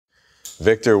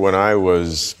Victor, when I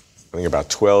was, I think, about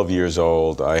 12 years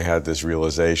old, I had this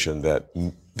realization that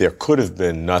there could have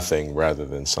been nothing rather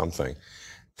than something.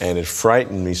 And it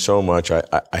frightened me so much, I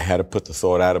had to put the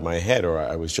thought out of my head, or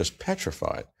I was just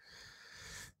petrified.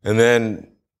 And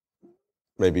then,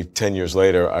 maybe 10 years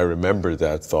later, I remembered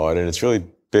that thought, and it's really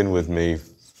been with me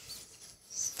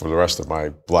for the rest of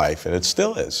my life, and it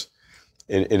still is.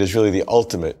 It is really the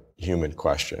ultimate human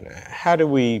question. How do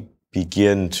we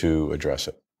begin to address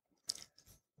it?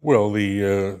 Well,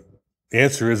 the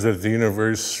answer is that the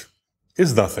universe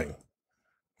is nothing.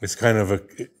 It's kind of a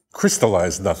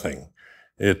crystallized nothing.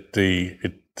 What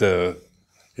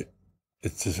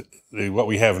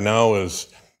we have now is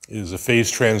a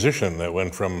phase transition that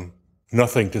went from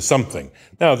nothing to something.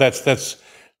 Now that's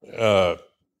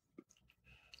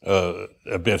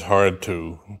a bit hard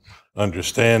to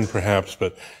understand, perhaps,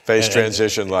 but phase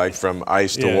transition, like from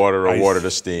ice to water, or water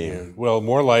to steam. Yeah, well,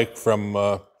 more like from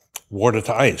water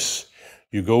to ice.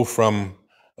 You go from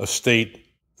a state.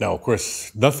 Now, of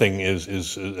course, nothing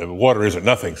is water isn't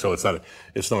nothing, so it's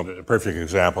not a perfect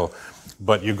example.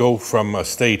 But you go from a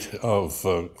state of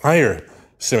higher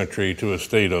symmetry to a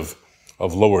state of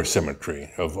lower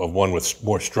symmetry, of one with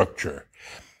more structure.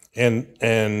 And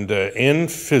in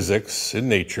physics, in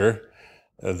nature,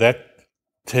 that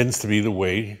tends to be the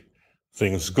way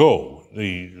things go.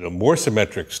 The more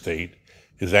symmetric state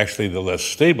is actually the less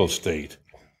stable state.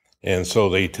 And so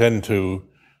they tend to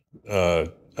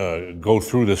go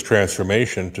through this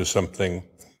transformation to something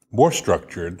more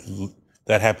structured.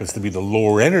 That happens to be the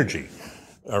lower energy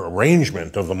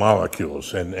arrangement of the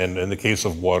molecules. And in the case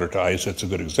of water to ice, that's a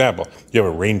good example. You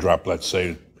have a raindrop, let's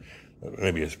say,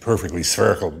 maybe a perfectly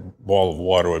spherical ball of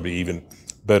water would be even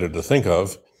better to think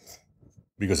of,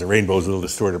 because the rainbow is a little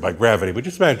distorted by gravity. But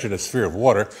just imagine a sphere of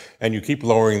water, and you keep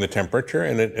lowering the temperature,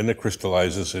 and it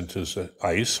crystallizes into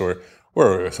ice, or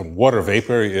some water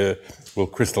vapor will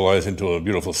crystallize into a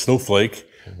beautiful snowflake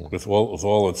with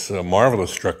all its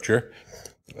marvelous structure.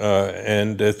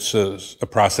 And it's a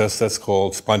process that's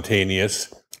called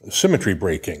spontaneous symmetry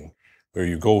breaking, where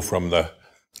you go from the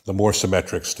more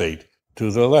symmetric state to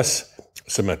the less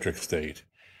symmetric state.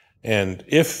 And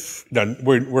now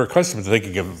we're accustomed to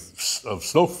thinking of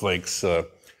snowflakes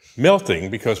melting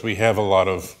because we have a lot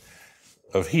of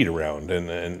heat around,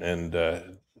 and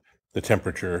the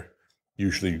temperature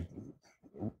usually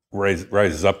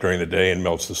rises up during the day and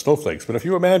melts the snowflakes. But if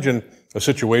you imagine a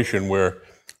situation where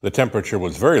the temperature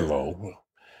was very low,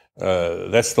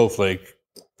 that snowflake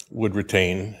would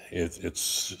retain its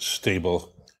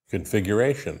stable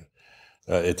configuration.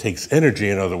 It takes energy,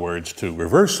 in other words, to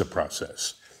reverse the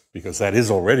process, because that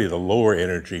is already the lower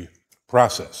energy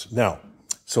process. Now,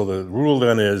 so the rule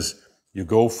then is you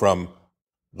go from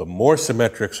the more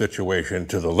symmetric situation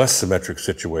to the less symmetric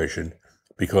situation,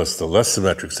 because the less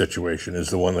symmetric situation is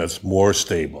the one that's more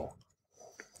stable.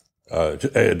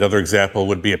 Another example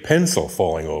would be a pencil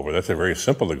falling over. That's a very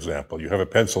simple example. You have a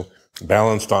pencil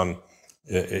balanced on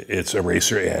its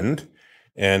eraser end,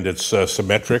 and it's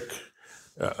symmetric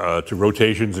to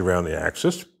rotations around the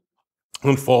axis,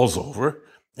 and falls over,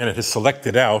 and it has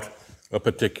selected out a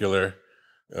particular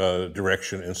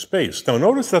direction in space. Now,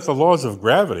 notice that the laws of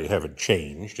gravity haven't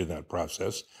changed in that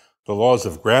process. The laws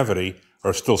of gravity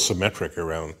are still symmetric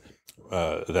around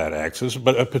that axis,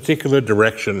 but a particular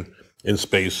direction in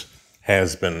space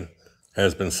has been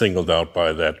singled out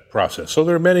by that process. So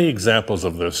there are many examples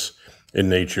of this in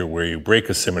nature where you break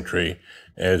a symmetry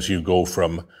as you go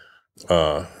from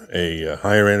a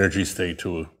higher energy state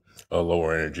to a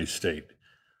lower energy state.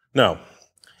 Now,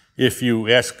 if you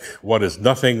ask what is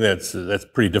nothing, that's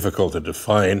pretty difficult to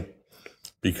define,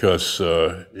 because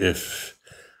if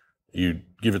you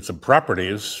give it some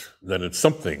properties, then it's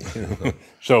something.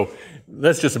 So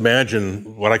let's just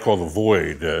imagine what I call the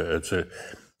void. It's a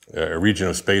region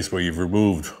of space where you've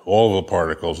removed all the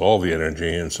particles, all the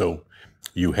energy, and so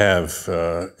you have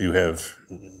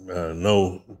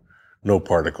no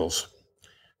particles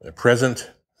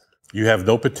present. You have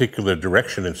no particular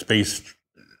direction in space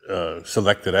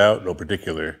selected out, no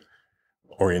particular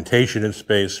orientation in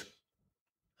space.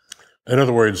 In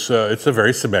other words, it's a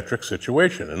very symmetric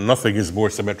situation, and nothing is more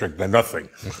symmetric than nothing,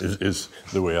 is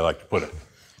the way I like to put it.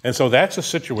 And so that's a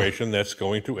situation that's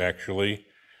going to actually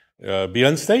be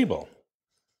unstable.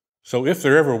 So if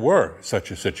there ever were such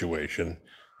a situation,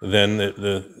 then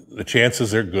the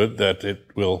chances are good that it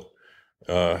will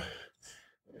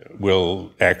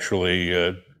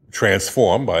actually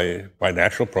transform by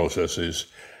natural processes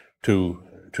to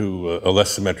a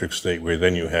less symmetric state, where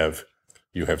then you have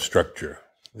structure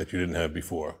that you didn't have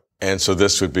before. And so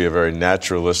this would be a very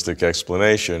naturalistic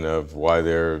explanation of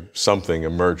why something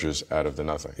emerges out of the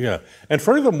nothing. Yeah, and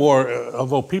furthermore,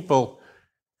 although people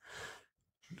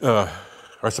are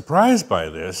surprised by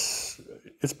this,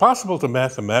 it's possible to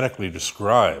mathematically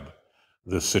describe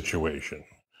this situation.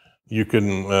 You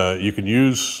can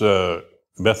use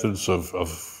methods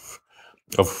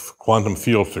of quantum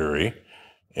field theory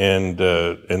and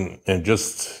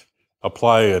just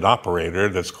apply an operator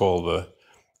that's called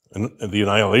the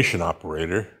annihilation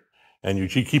operator, and you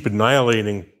keep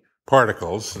annihilating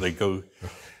particles. They go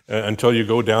until you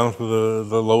go down to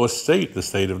the lowest state, the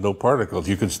state of no particles.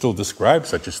 You can still describe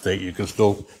such a state. You can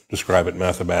still describe it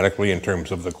mathematically in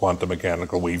terms of the quantum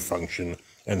mechanical wave function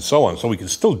and so on. So we can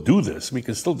still do this. We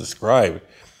can still describe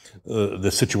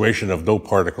the situation of no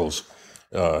particles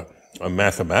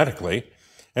mathematically.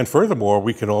 And furthermore,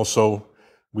 we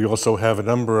also have a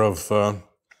number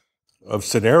of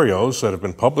scenarios that have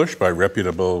been published by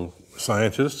reputable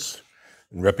scientists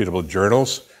in reputable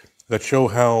journals that show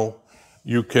how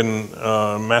you can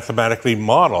mathematically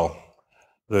model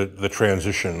the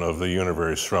transition of the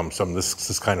universe from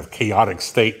this kind of chaotic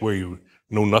state where you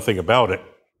know nothing about it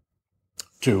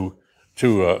to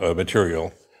a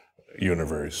material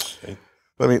universe.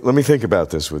 Let me think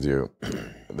about this with you.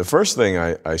 The first thing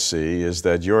I see is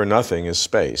that your nothing is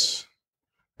space.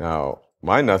 Now,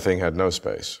 my nothing had no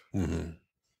space. Mm-hmm.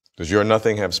 Does your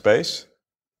nothing have space?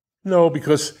 No,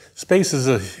 because space is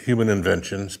a human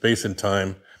invention. Space and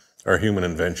time are human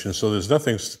inventions, so there's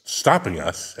nothing stopping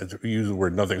us. As we use the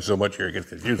word nothing so much here, it gets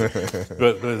confusing.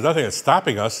 but there's nothing that's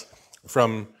stopping us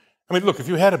from, I mean, look, if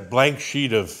you had a blank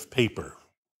sheet of paper,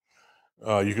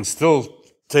 you can still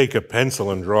take a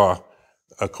pencil and draw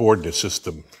a coordinate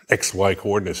system, XY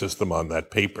coordinate system on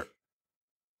that paper.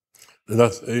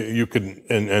 You can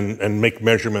and make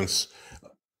measurements.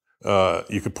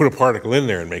 You could put a particle in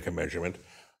there and make a measurement.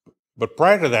 But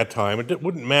prior to that time, it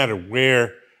wouldn't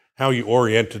matter how you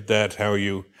oriented that,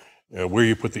 where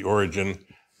you put the origin.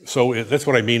 So that's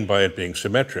what I mean by it being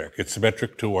symmetric. It's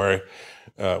symmetric to our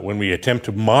when we attempt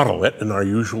to model it in our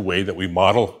usual way that we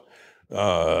model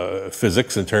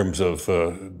physics in terms of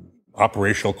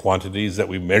operational quantities that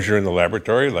we measure in the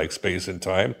laboratory, like space and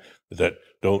time, that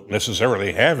don't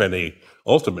necessarily have any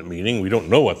ultimate meaning. We don't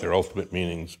know what their ultimate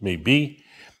meanings may be.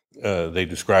 They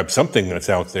describe something that's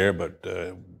out there, but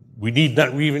we need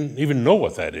not even know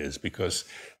what that is, because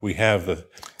we have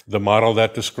the model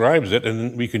that describes it,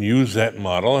 and we can use that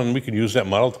model,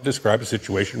 to describe a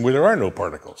situation where there are no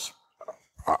particles.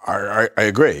 I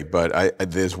agree, but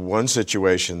there's one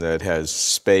situation that has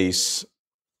space,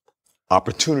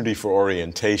 opportunity for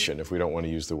orientation, if we don't want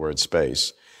to use the word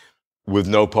space, with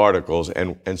no particles,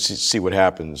 and see what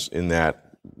happens in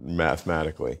that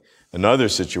mathematically. Another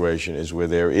situation is where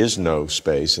there is no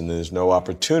space and there's no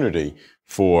opportunity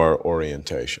for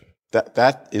orientation.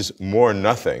 That is more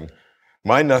nothing.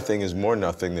 My nothing is more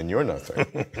nothing than your nothing.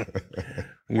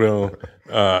 Well,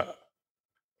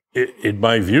 in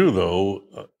my view, though,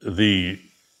 the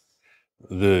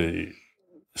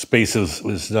space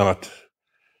is not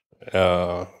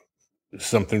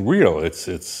something real.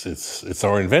 It's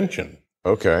our invention.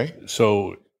 Okay.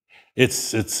 So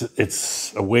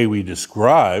it's a way we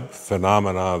describe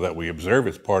phenomena that we observe.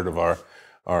 It's part of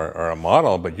our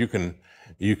model. But you can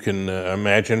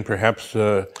imagine perhaps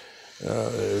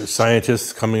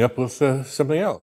scientists coming up with something else.